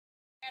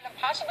And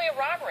possibly a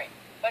robbery.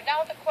 But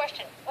now the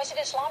question, was it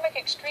Islamic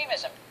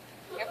extremism?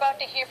 You're about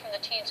to hear from the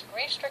teen's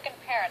grief-stricken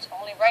parents,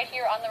 only right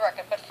here on the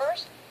record. But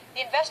first,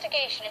 the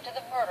investigation into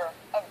the murder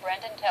of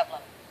Brendan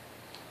Tevlin.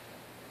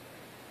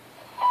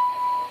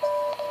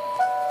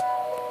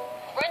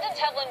 Brendan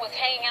Tevlin was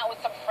hanging out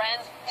with some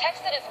friends,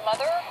 texted his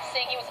mother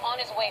saying he was on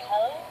his way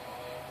home,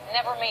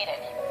 never made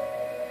it.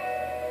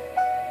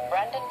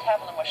 Brendan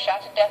Tevlin was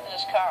shot to death in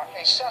his car.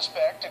 A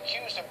suspect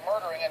accused of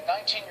murdering a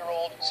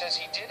 19-year-old says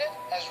he did it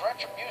as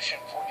retribution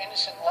for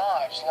innocent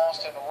lives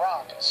lost in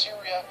Iraq,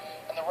 Syria,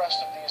 and the rest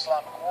of the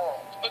Islamic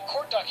world. But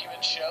court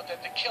documents show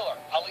that the killer,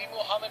 Ali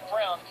Muhammad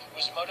Brown,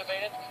 was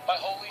motivated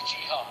by holy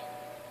jihad.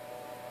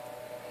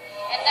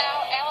 And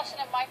now, Allison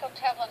and Michael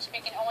Tevlin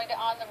speaking only to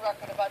On the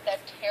Record about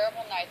that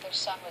terrible night their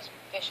son was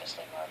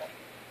viciously murdered.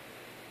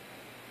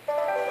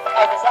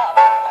 I was up.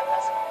 I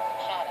wasn't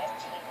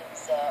panicked. He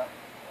was,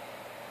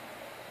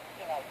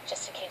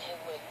 just a kid who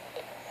would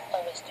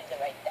always do the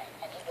right thing.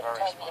 And he would have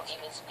told me if he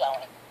was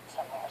going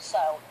somewhere.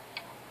 So,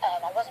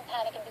 and I wasn't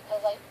panicking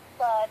because I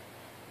thought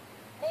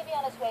maybe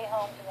on his way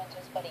home he went to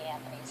his buddy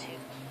Anthony's, who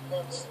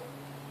lives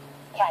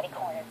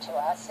catty-cornered to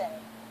us, and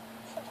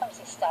sometimes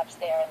he stops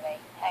there and they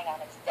hang on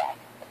his deck.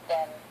 But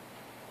then,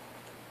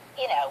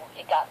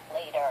 it got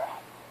later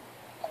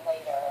and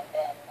later, and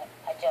then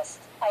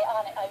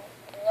I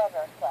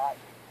never thought,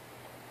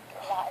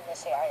 not in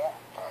this area,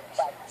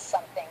 but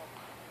something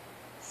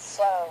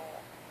so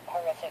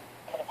horrific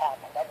could have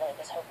happened. I really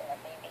was hoping that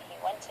maybe he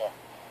went to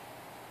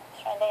his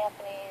friend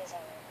Anthony's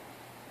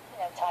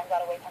and, time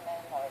got away from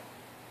him, or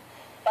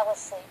fell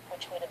asleep,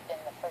 which would have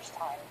been the first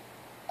time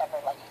ever.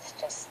 Like, he's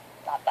just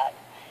not that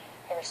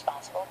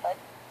irresponsible, but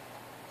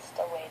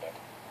still waited.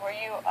 Were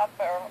you up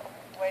or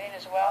waiting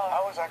as well?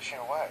 I was actually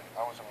away.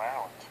 I was in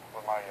Maryland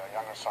with my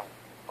younger son,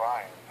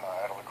 Brian,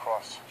 at a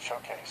lacrosse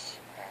showcase.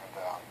 And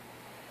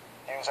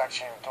he was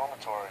actually in the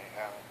dormitory,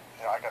 and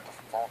I got the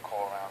phone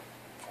call around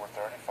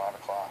 4:30, 5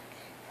 o'clock.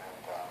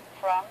 And,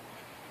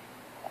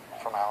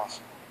 From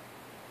Allison.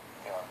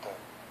 The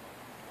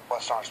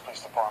West Orange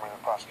Police Department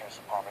and the Prosecutor's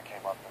Department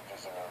came up and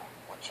visited her,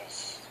 which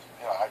is,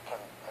 I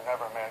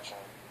never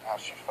imagined how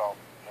she felt.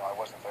 I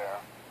wasn't there,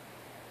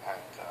 and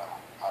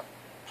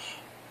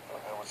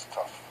it was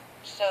tough.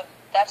 So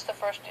that's the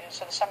first news.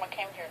 So someone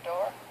came to your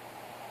door?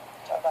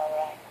 Doorbell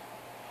rang,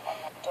 and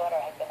my daughter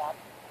had been up,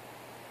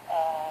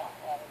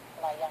 and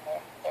my younger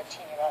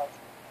 13-year-old,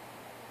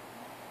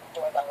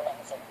 doorbell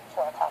rings at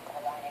 4 o'clock in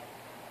the morning.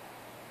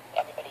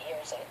 Everybody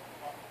hears it,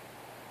 and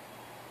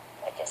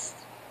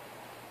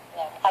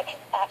I could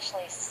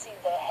actually see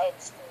the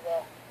heads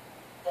through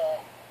the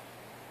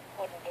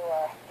wooden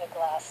door, the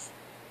glass,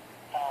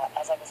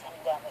 as I was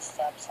coming down the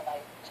steps, and I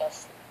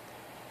just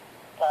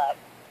thought,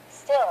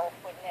 still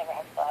would never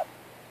have thought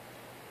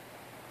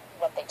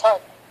what they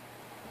told me,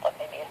 but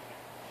maybe,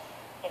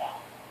 maybe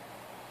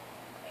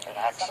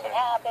something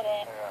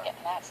happened, get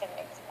an accident,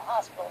 maybe in the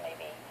hospital,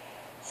 maybe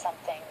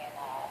something, and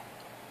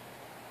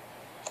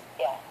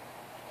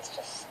it's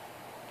just.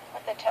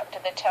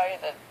 Did they tell you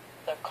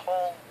the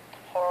cold,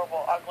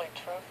 horrible, ugly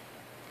truth,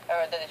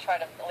 or did they try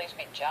to at least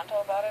be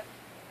gentle about it?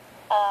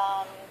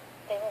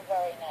 They were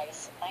very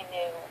nice. I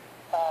knew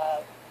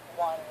the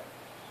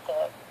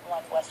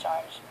one West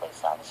Orange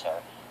police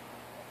officer,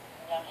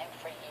 known him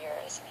for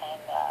years,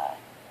 and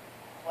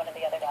one of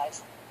the other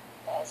guys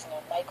has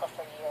known Michael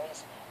for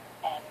years,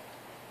 and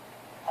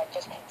I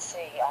just could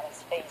see on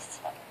his face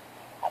when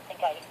I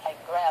think I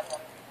grabbed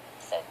him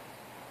and said,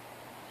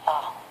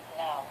 "Oh,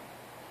 no,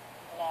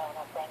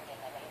 not Brendan."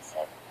 And he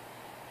said,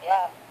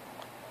 "Yeah,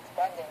 it's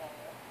Brendan, and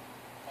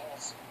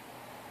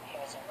he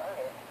was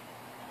murdered."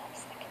 And I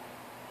was thinking,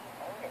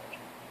 murdered in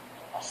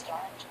West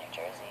Orange, New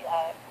Jersey?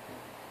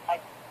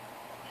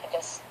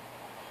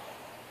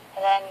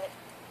 And then it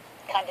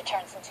kind of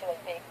turns into a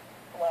big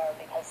blur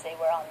because they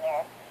were on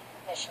their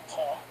mission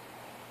to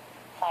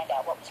find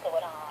out what was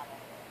going on.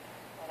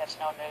 And that's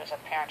no news a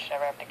parent should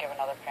ever have to give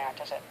another parent,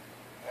 is it?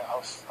 Yeah, I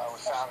was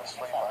sound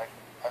asleep.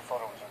 I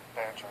thought it was a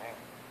bad dream.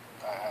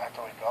 I had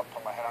to wake up,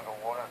 put my head under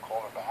water, and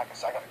call her back. I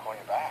said, "I got to call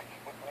you back."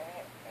 What do you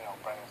mean?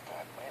 Brendan's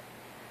dead.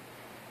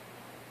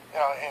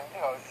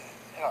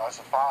 As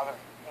a father,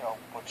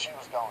 what she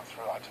was going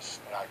through, I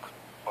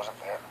wasn't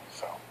there.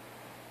 So,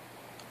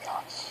 it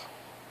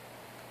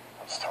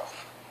was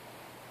tough.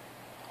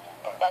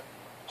 But that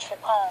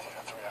trip home.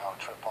 Yeah, a 3-hour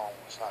trip home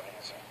was not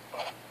easy.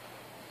 But,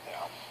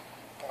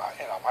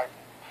 my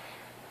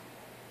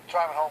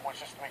driving home was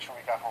just to make sure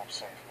we got home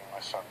safe, me and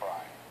my son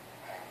Brian.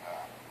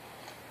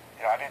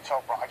 And, I didn't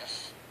tell Brian.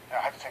 I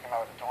had to take him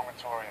out of the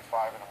dormitory at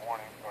 5 in the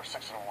morning, or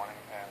 6 in the morning,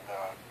 and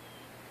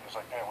he was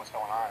like, "Yeah, what's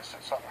going on?" I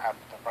said, "Something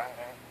happened to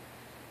Brendan."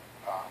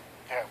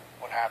 "Yeah,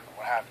 what happened?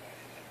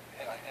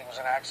 It was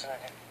an accident."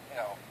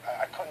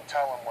 I couldn't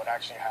tell him what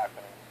actually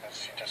happened,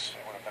 because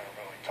it would have been a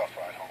really tough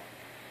ride home.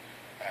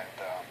 And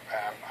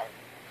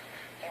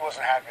he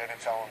wasn't happy I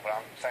didn't tell him, but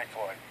I'm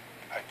thankful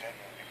I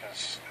didn't,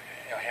 because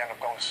he ended up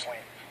going to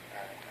sleep,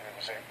 and it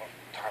was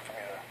time for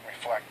me to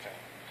reflect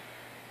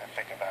and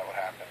think about what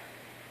happened.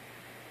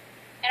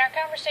 And our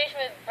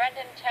conversation with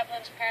Brendan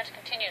Tevlin's parents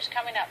continues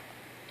coming up.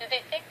 Do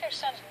they think their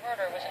son's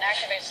murder was an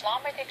act of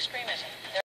Islamic extremism?